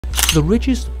The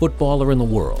richest footballer in the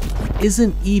world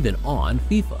isn't even on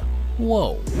FIFA.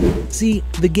 Whoa. See,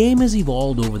 the game has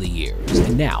evolved over the years,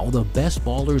 and now the best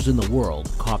ballers in the world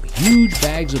cop huge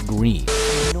bags of green.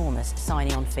 An enormous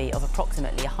signing-on fee of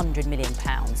approximately £100 million.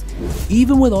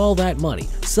 Even with all that money,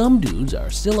 some dudes are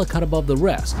still a cut above the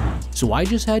rest. So I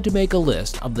just had to make a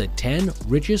list of the 10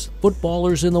 richest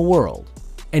footballers in the world.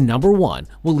 And number 1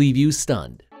 will leave you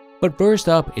stunned. But first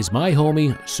up is my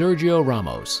homie Sergio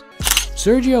Ramos.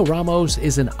 Sergio Ramos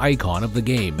is an icon of the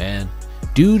game, man.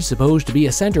 Dude's supposed to be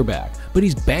a center back, but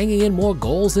he's banging in more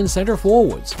goals than center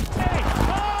forwards. Hey,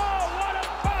 oh, what a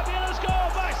fabulous goal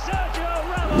by Sergio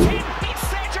Ramos! It's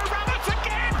Sergio Ramos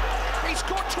again! He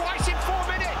scored twice in 4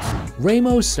 minutes!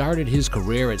 Ramos started his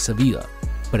career at Sevilla,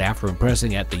 but after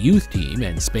impressing at the youth team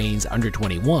and Spain's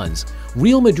under-21s,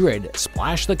 Real Madrid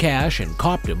splashed the cash and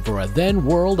copped him for a then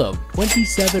world of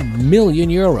 27 million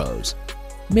euros,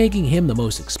 making him the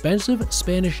most expensive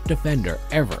Spanish defender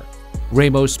ever.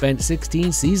 Ramos spent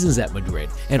 16 seasons at Madrid,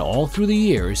 and all through the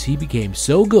years he became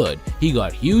so good he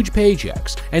got huge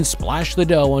paychecks and splashed the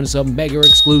dough on some mega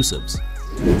exclusives.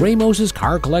 Ramos's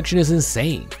car collection is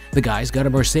insane. The guy's got a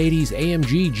Mercedes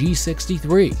AMG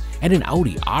G63 and an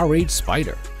Audi R8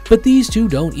 Spider. But these two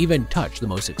don't even touch the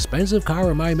most expensive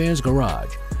car in my man's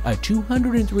garage, a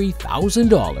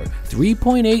 $203,000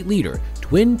 3.8-liter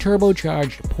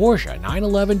twin-turbocharged Porsche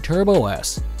 911 Turbo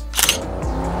S.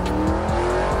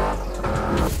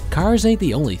 Cars ain't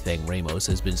the only thing Ramos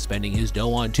has been spending his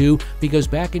dough on too, because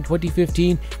back in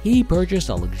 2015, he purchased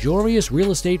a luxurious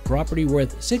real estate property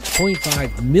worth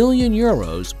 6.5 million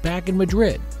euros back in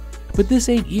Madrid. But this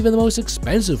ain't even the most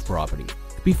expensive property.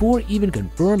 Before even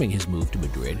confirming his move to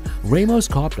Madrid, Ramos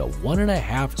copped a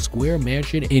 1.5 square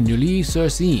mansion in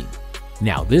Neuilly-sur-Seine.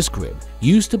 Now this crib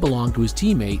used to belong to his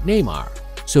teammate Neymar.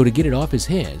 So to get it off his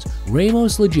hands,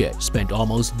 Ramos legit spent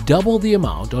almost double the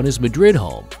amount on his Madrid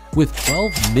home, with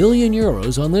 12 million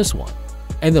euros on this one.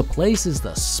 And the place is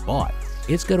the spot.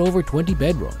 It's got over 20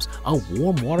 bedrooms, a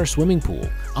warm water swimming pool,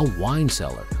 a wine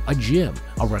cellar, a gym,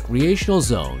 a recreational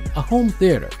zone, a home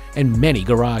theater, and many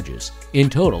garages. In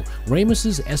total,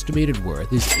 Ramos's estimated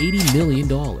worth is $80 million.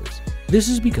 This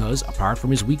is because, apart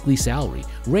from his weekly salary,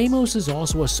 Ramos is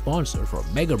also a sponsor for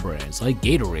mega brands like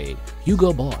Gatorade,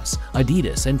 Hugo Boss,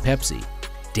 Adidas, and Pepsi.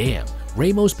 Damn,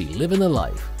 Ramos be living the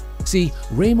life. See,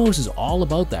 Ramos is all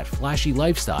about that flashy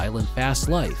lifestyle and fast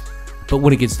life. But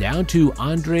when it gets down to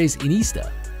Andres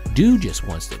Iniesta, dude just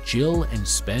wants to chill and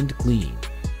spend clean.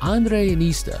 Andre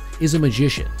Iniesta is a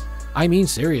magician. I mean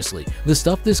seriously, the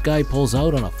stuff this guy pulls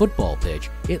out on a football pitch,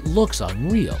 it looks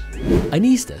unreal.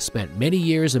 Iniesta spent many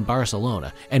years in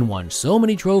Barcelona and won so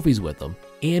many trophies with them,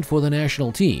 and for the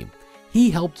national team. He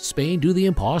helped Spain do the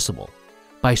impossible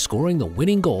by scoring the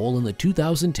winning goal in the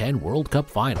 2010 World Cup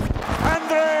final.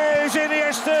 Andres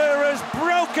Iniesta has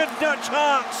broken Dutch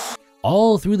hearts!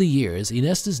 All through the years,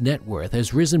 Iniesta's net worth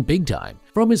has risen big time,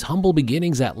 from his humble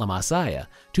beginnings at La Masia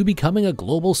to becoming a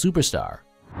global superstar.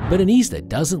 But Iniesta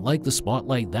doesn't like the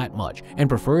spotlight that much and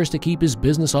prefers to keep his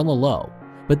business on the low.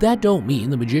 But that don't mean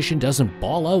the magician doesn't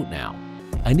ball out now.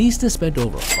 Iniesta spent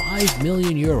over 5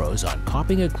 million euros on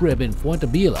copping a crib in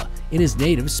Fuengirola in his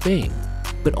native Spain,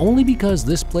 but only because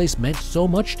this place meant so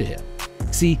much to him.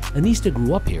 See, Iniesta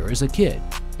grew up here as a kid,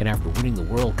 and after winning the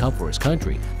World Cup for his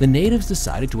country, the natives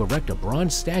decided to erect a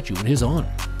bronze statue in his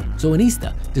honor. So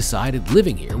Iniesta decided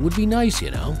living here would be nice,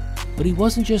 you know? But he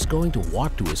wasn't just going to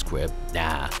walk to his crib.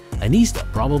 Nah, Iniesta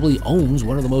probably owns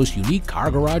one of the most unique car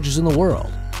garages in the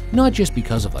world. Not just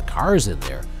because of the cars in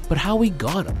there, but how he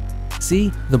got them.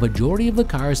 See, the majority of the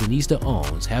cars Iniesta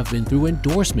owns have been through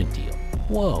endorsement deal.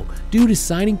 Whoa, dude is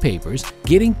signing papers,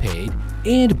 getting paid,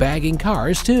 and bagging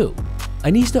cars too.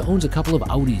 Iniesta owns a couple of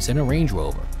Audis and a Range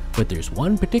Rover, but there's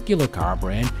one particular car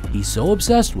brand he's so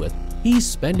obsessed with, he's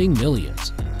spending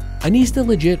millions. Iniesta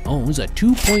legit owns a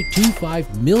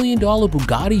 $2.25 million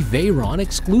Bugatti Veyron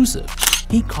exclusive.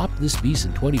 He copped this piece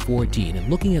in 2014, and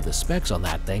looking at the specs on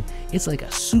that thing, it's like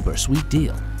a super sweet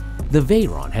deal. The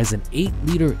Veyron has an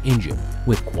 8-liter engine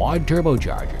with quad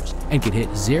turbochargers and can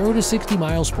hit 0 to 60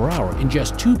 miles per hour in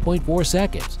just 2.4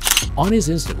 seconds. On his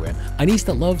Instagram,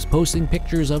 Iniesta loves posting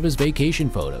pictures of his vacation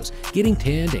photos, getting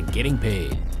tanned and getting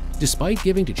paid. Despite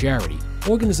giving to charity,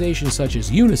 organizations such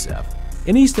as UNICEF,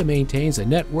 Iniesta maintains a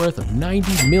net worth of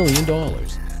 $90 million.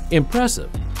 Impressive,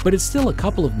 but it's still a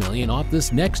couple of million off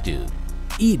this next dude,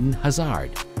 Eden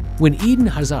Hazard. When Eden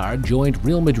Hazard joined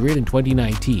Real Madrid in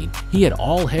 2019, he had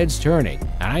all heads turning,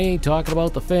 and I ain't talking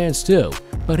about the fans too,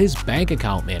 but his bank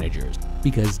account managers,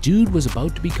 because dude was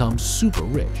about to become super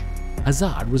rich.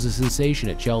 Hazard was a sensation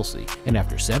at Chelsea, and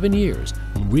after 7 years,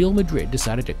 Real Madrid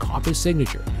decided to cop his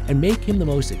signature and make him the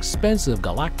most expensive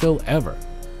Galacto ever,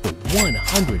 for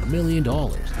 $100 million.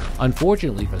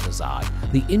 Unfortunately for Hazard,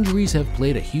 the injuries have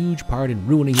played a huge part in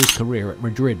ruining his career at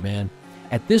Madrid, man.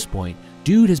 At this point,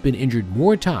 dude has been injured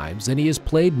more times than he has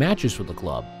played matches for the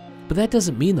club. But that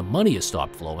doesn't mean the money has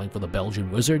stopped flowing for the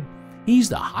Belgian wizard. He's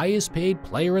the highest paid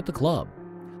player at the club.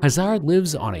 Hazard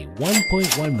lives on a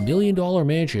 $1.1 million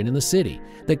mansion in the city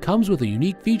that comes with a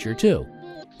unique feature too.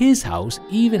 His house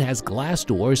even has glass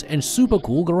doors and super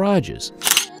cool garages.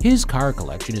 His car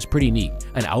collection is pretty neat: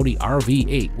 an Audi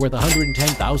RV8 worth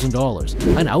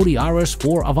 $110,000, an Audi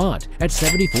RS4 Avant at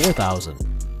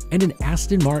 $74,000, and an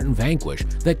Aston Martin Vanquish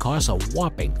that costs a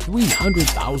whopping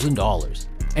 $300,000.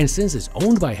 And since it's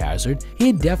owned by Hazard,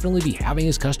 he'd definitely be having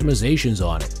his customizations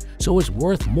on it, so it's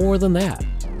worth more than that.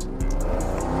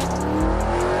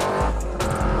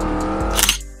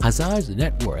 Hazard's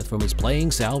net worth from his playing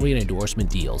salary and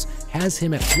endorsement deals has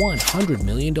him at $100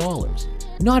 million.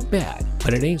 Not bad,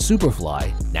 but it ain't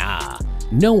Superfly. Nah,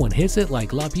 no one hits it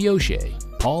like La Pioche,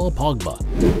 Paul Pogba.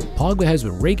 Pogba has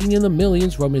been raking in the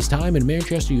millions from his time in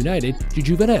Manchester United to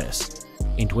Juventus.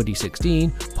 In 2016,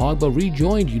 Pogba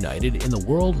rejoined United in the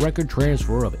world record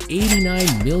transfer of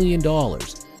 $89 million.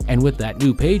 And with that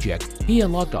new paycheck, he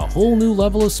unlocked a whole new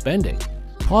level of spending.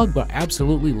 Pogba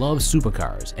absolutely loves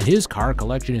supercars, and his car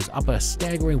collection is up a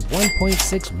staggering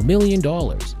 $1.6 million.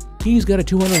 He's got a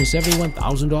 $271,000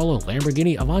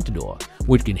 Lamborghini Aventador,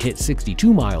 which can hit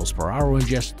 62 miles per hour in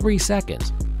just 3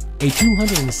 seconds. A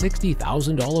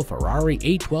 $260,000 Ferrari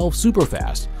 812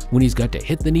 Superfast when he's got to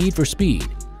hit the need for speed.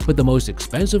 But the most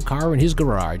expensive car in his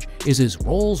garage is his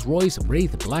Rolls-Royce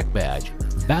Wraith Black Badge,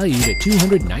 valued at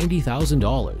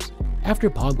 $290,000.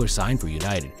 After Pogba signed for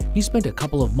United, he spent a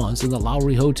couple of months in the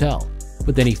Lowry Hotel,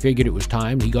 but then he figured it was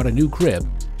time he got a new crib.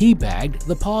 He bagged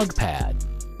the Pog Pad.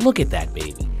 Look at that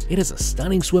baby. It has a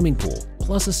stunning swimming pool,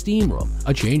 plus a steam room,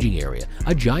 a changing area,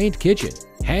 a giant kitchen.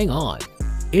 Hang on.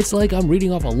 It's like I'm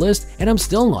reading off a list and I'm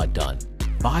still not done.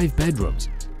 5 bedrooms.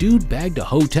 Dude bagged a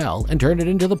hotel and turned it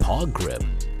into the Pog crib.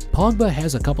 Pogba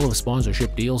has a couple of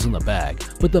sponsorship deals in the bag,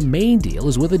 but the main deal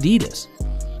is with Adidas.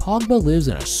 Pogba lives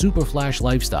in a super flash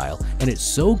lifestyle, and it's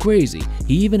so crazy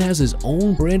he even has his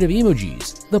own brand of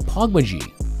emojis, the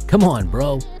Pogbaji. Come on,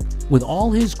 bro. With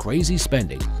all his crazy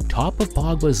spending, top of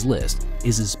Pogba's list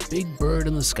is his big bird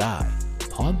in the sky.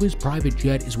 Pogba's private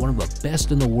jet is one of the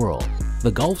best in the world.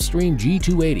 The Gulfstream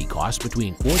G280 costs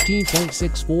between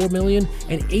 $14.64 million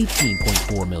and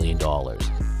 $18.4 million,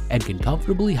 and can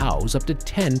comfortably house up to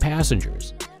 10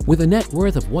 passengers. With a net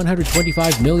worth of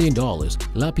 $125 million,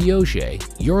 La Pioche,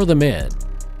 you're the man.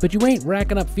 But you ain't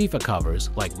racking up FIFA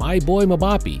covers like my boy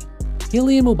Mbappe.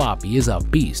 Kylian Mbappe is a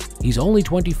beast. He's only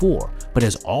 24, but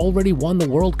has already won the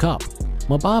World Cup.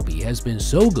 Mbappe has been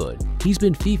so good, he's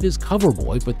been FIFA's cover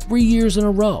boy for 3 years in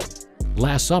a row.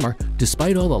 Last summer,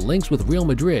 despite all the links with Real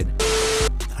Madrid,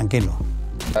 Tranquilo.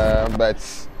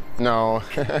 But no,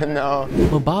 no.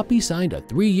 Mbappe signed a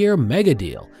 3-year mega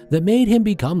deal that made him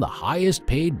become the highest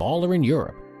paid baller in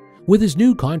Europe. With his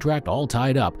new contract all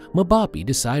tied up, Mbappe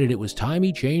decided it was time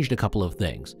he changed a couple of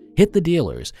things, hit the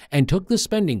dealers, and took the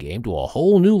spending game to a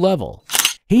whole new level.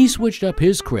 He switched up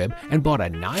his crib and bought a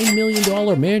 $9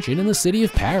 million mansion in the city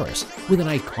of Paris with an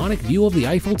iconic view of the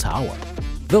Eiffel Tower.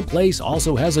 The place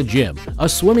also has a gym, a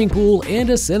swimming pool, and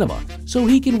a cinema, so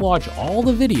he can watch all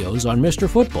the videos on Mr.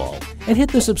 Football and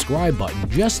hit the subscribe button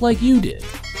just like you did.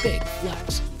 Big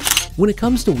flex. When it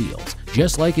comes to wheels,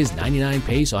 just like his 99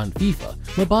 pace on FIFA,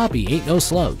 Mbappe ain't no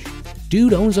slouch.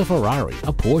 Dude owns a Ferrari,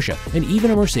 a Porsche, and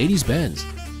even a Mercedes-Benz.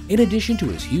 In addition to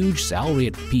his huge salary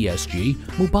at PSG,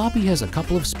 Mbappe has a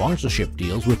couple of sponsorship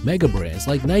deals with mega brands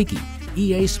like Nike,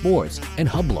 EA Sports, and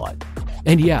Hublot.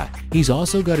 And yeah, he's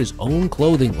also got his own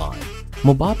clothing line.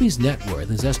 Mbappe's net worth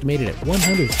is estimated at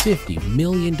 $150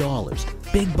 million.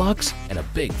 Big bucks and a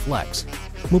big flex.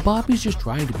 Mbappe's just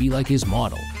trying to be like his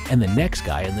model and the next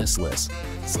guy in this list,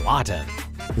 Zlatan.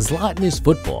 Zlatan is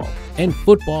football, and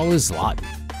football is Zlatan.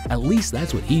 At least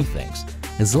that's what he thinks.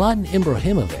 Zlatan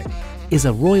Ibrahimovic is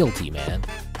a royalty, man.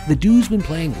 The dude's been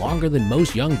playing longer than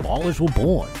most young ballers were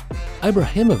born.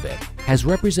 Ibrahimovic has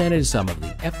represented some of the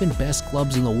effing best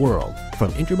clubs in the world,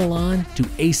 from Inter Milan to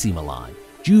AC Milan,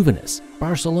 Juventus,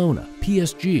 Barcelona,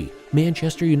 PSG,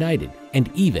 Manchester United, and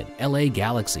even LA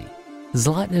Galaxy.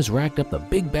 Zlatan has racked up the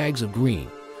big bags of green.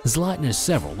 Zlatan has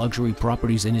several luxury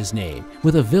properties in his name,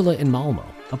 with a villa in Malmo,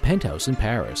 a penthouse in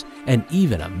Paris, and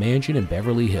even a mansion in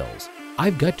Beverly Hills.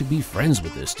 I've got to be friends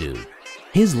with this dude.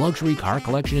 His luxury car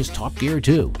collection is top gear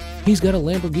too. He's got a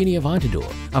Lamborghini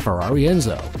Aventador, a Ferrari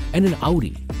Enzo, and an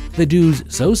Audi. The dude's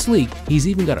so sleek, he's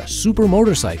even got a super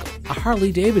motorcycle, a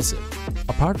Harley Davidson.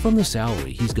 Apart from the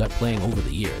salary he's got playing over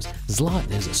the years,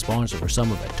 Zlatan is a sponsor for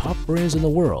some of the top brands in the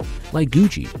world, like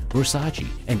Gucci, Versace,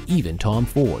 and even Tom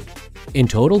Ford. In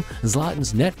total,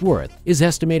 Zlatan's net worth is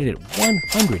estimated at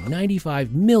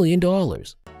 $195 million.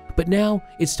 But now,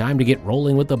 it's time to get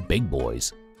rolling with the big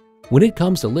boys. When it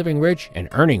comes to living rich and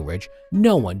earning rich,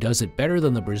 no one does it better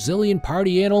than the Brazilian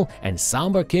party animal and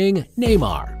samba king,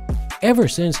 Neymar. Ever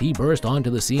since he burst onto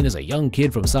the scene as a young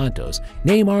kid from Santos,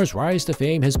 Neymar's rise to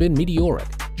fame has been meteoric,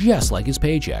 just like his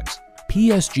paychecks.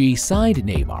 PSG signed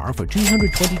Neymar for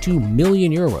 €222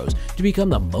 million to become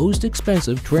the most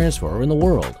expensive transfer in the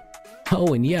world.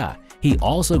 Oh, and yeah, he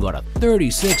also got a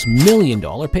 $36 million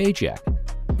paycheck.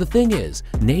 The thing is,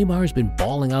 Neymar's been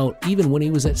balling out even when he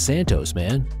was at Santos,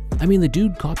 man. I mean, the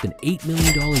dude copped an $8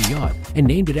 million yacht and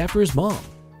named it after his mom.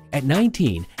 At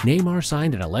 19, Neymar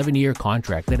signed an 11-year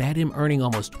contract that had him earning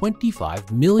almost $25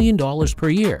 million per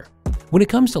year. When it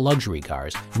comes to luxury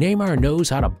cars, Neymar knows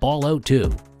how to ball out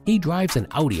too. He drives an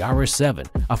Audi RS7,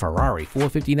 a Ferrari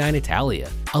 459 Italia,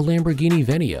 a Lamborghini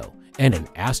Venio, and an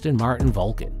Aston Martin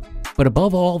Vulcan. But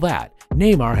above all that,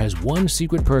 Neymar has one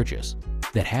secret purchase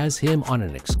that has him on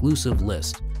an exclusive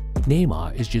list.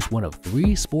 Neymar is just one of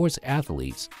 3 sports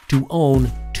athletes to own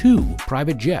 2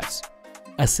 private jets,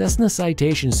 a Cessna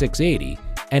Citation 680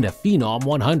 and a Phenom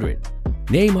 100.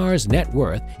 Neymar's net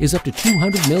worth is up to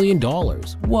 $200 million.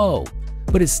 Whoa!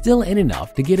 But it still ain't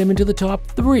enough to get him into the top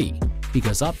 3,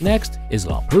 because up next is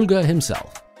La Pulga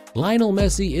himself. Lionel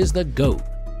Messi is the GOAT.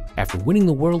 After winning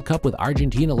the World Cup with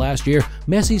Argentina last year,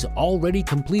 Messi's already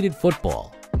completed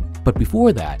football. But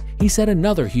before that, he set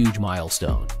another huge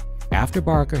milestone. After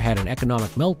Barca had an economic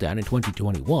meltdown in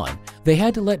 2021, they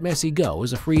had to let Messi go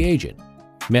as a free agent.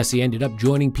 Messi ended up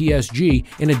joining PSG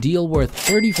in a deal worth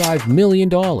 $35 million.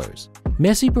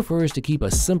 Messi prefers to keep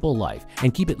a simple life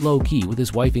and keep it low-key with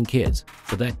his wife and kids,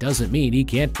 but that doesn't mean he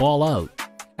can't ball out.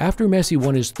 After Messi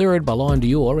won his 3rd Ballon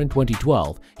d'Or in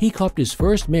 2012, he copped his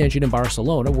first mansion in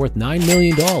Barcelona worth $9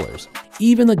 million.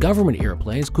 Even the government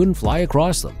airplanes couldn't fly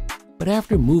across them. But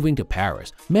after moving to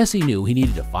Paris, Messi knew he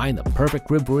needed to find the perfect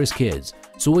crib for his kids,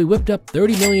 so he whipped up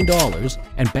 $30 million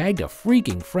and bagged a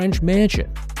freaking French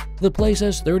mansion. The place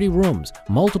has 30 rooms,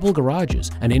 multiple garages,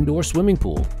 an indoor swimming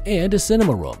pool, and a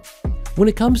cinema room. When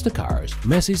it comes to cars,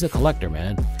 Messi's a collector,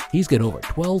 man. He's got over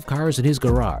 12 cars in his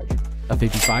garage. A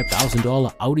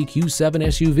 $55,000 Audi Q7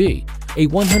 SUV, a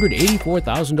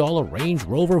 $184,000 Range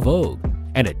Rover Vogue,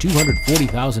 and a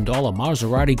 $240,000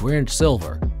 Maserati Grand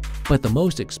Silver. But the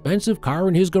most expensive car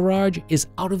in his garage is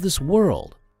out of this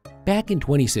world. Back in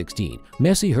 2016,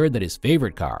 Messi heard that his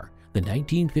favorite car, the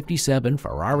 1957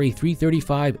 Ferrari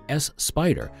 335 S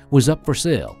Spider, was up for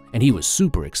sale, and he was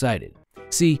super excited.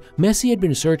 See, Messi had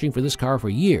been searching for this car for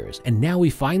years, and now he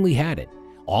finally had it.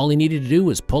 All he needed to do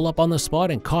was pull up on the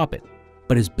spot and cop it.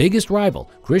 But his biggest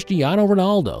rival, Cristiano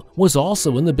Ronaldo, was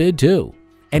also in the bid too.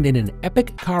 And in an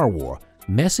epic car war,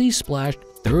 Messi splashed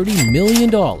 $30 million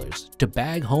to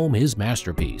bag home his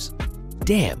masterpiece.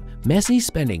 Damn, Messi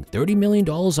spending $30 million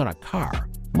on a car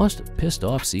must have pissed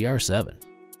off CR7.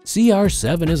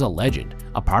 CR7 is a legend.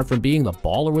 Apart from being the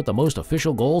baller with the most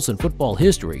official goals in football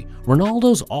history,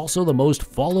 Ronaldo's also the most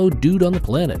followed dude on the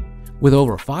planet, with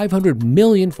over 500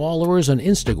 million followers on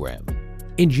Instagram.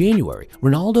 In January,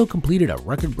 Ronaldo completed a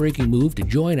record-breaking move to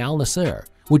join Al Nassr,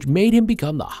 which made him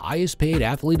become the highest-paid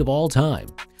athlete of all time.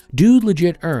 Dude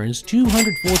legit earns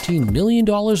 $214 million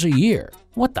a year.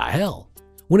 What the hell?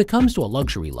 When it comes to a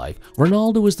luxury life,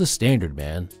 Ronaldo is the standard,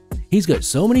 man. He's got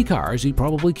so many cars he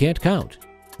probably can't count.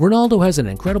 Ronaldo has an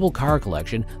incredible car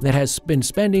collection that has been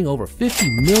spending over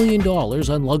 $50 million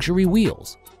on luxury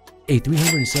wheels. A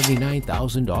 $379,000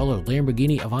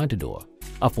 Lamborghini Aventador,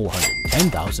 a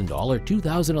 $410,000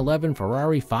 2011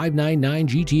 Ferrari 599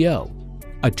 GTO,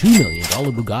 a $2 million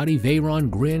Bugatti Veyron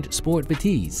Grand Sport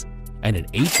Vitesse, and an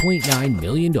 $8.9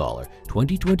 million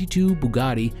 2022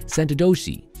 Bugatti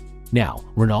Centodossi. Now,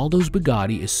 Ronaldo's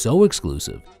Bugatti is so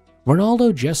exclusive.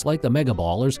 Ronaldo, just like the mega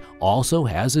ballers, also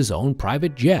has his own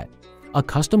private jet, a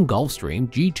custom Gulfstream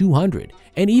G200,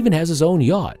 and even has his own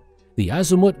yacht, the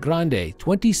Azimut Grande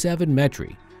 27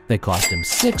 Metri, that cost him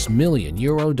 €6 million.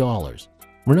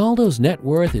 Ronaldo's net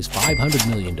worth is $500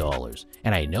 million,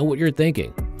 and I know what you're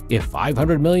thinking. If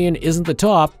 $500 million isn't the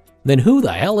top, then who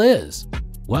the hell is?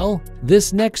 Well,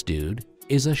 this next dude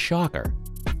is a shocker.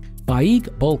 Faik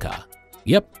Bolka.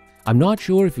 Yep, I'm not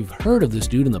sure if you've heard of this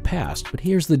dude in the past, but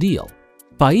here's the deal.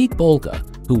 Faik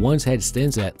Bolka, who once had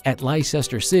stints at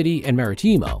Leicester City and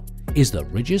Maritimo, is the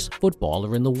richest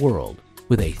footballer in the world,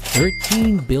 with a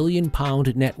 £13 billion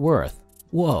net worth.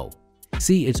 Whoa.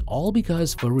 See, it's all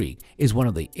because Faik is one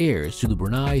of the heirs to the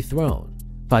Brunei throne.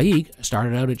 Faik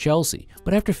started out at Chelsea,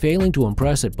 but after failing to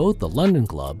impress at both the London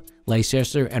club,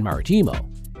 Leicester and Maritimo,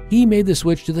 he made the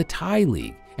switch to the Thai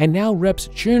League and now reps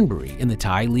Chernbury in the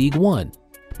Thai League 1.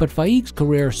 But Faik's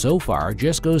career so far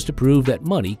just goes to prove that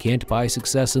money can't buy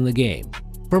success in the game.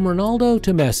 From Ronaldo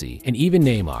to Messi and even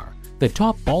Neymar, the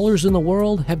top ballers in the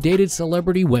world have dated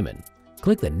celebrity women.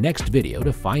 Click the next video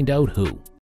to find out who.